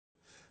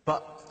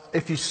But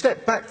if you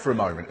step back for a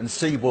moment and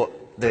see what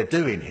they're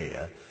doing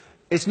here,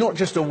 it's not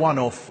just a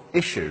one-off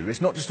issue,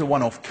 it's not just a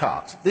one-off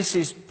cut. This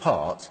is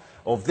part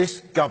of this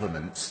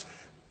government's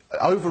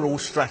overall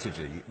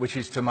strategy, which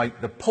is to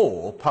make the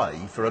poor pay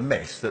for a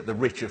mess that the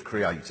rich have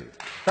created.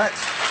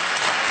 That's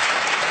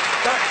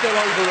their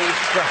overall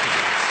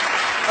strategy.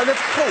 And of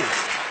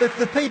course,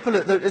 the people,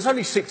 there's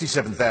only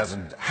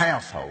 67,000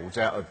 households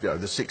out of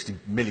the 60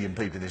 million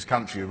people in this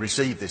country who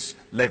receive this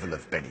level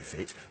of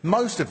benefit.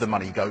 Most of the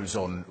money goes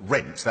on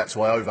rents. That's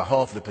why over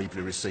half of the people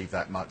who receive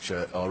that much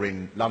are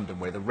in London,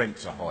 where the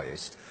rents are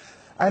highest.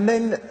 And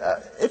then,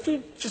 if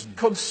you just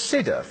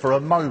consider for a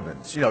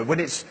moment, when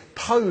it's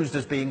posed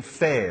as being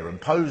fair and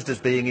posed as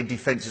being in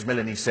defence, as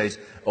Melanie says,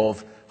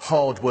 of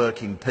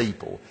hard-working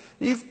people,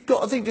 you've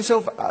got to think to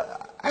yourself,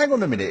 hang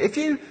on a minute,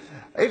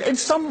 in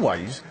some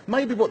ways,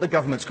 maybe what the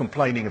government's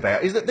complaining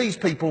about is that these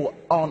people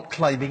aren't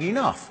claiming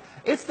enough.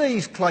 If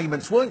these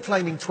claimants weren't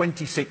claiming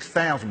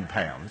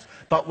 £26,000,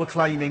 but were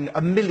claiming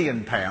 £1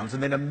 million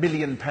and then £1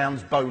 million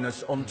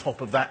bonus on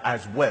top of that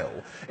as well,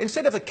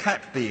 instead of a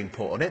cap being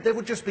put on it, there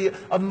would just be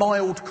a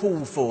mild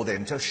call for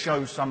them to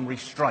show some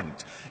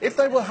restraint. If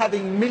they were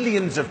having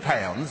millions of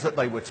pounds that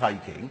they were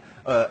taking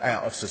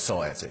out of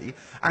society,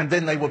 and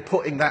then they were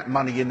putting that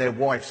money in their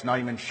wife's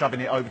name and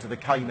shoving it over to the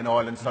Cayman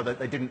Islands so that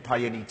they didn't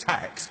pay any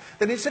tax,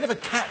 then instead of a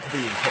cap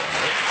being put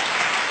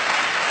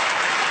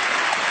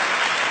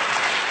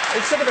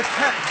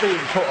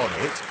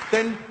on it,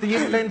 then the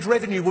Inland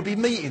Revenue would be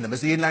meeting them, as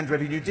the Inland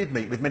Revenue did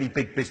meet with many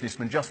big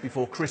businessmen just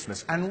before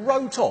Christmas, and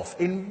wrote off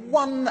in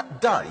one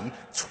day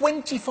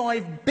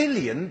 £25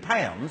 billion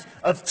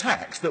of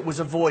tax that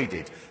was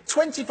avoided.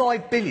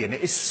 £25 billion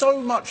is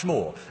so much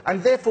more,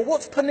 and therefore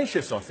what's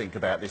pernicious, I think,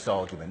 about this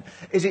argument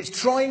is it's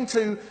trying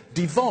to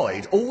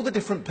divide all the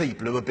different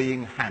people who are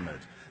being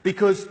hammered.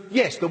 Because,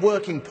 yes, the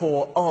working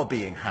poor are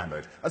being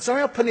hammered. And so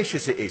how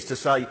pernicious it is to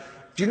say,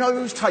 do you know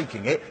who's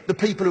taking it? The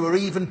people who are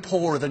even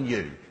poorer than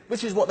you.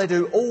 Which is what they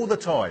do all the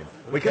time.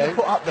 Okay. We're going to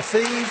put up the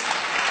fees.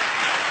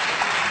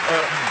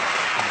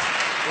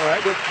 All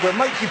right. We'll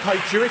make you pay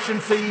tuition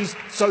fees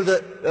so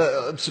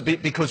that,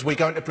 because we're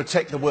going to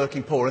protect the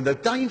working poor. And the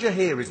danger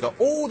here is that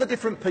all the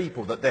different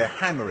people that they're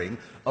hammering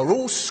are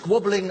all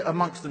squabbling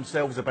amongst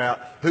themselves about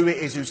who it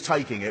is who's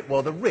taking it,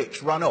 while the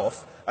rich run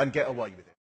off and get away with it.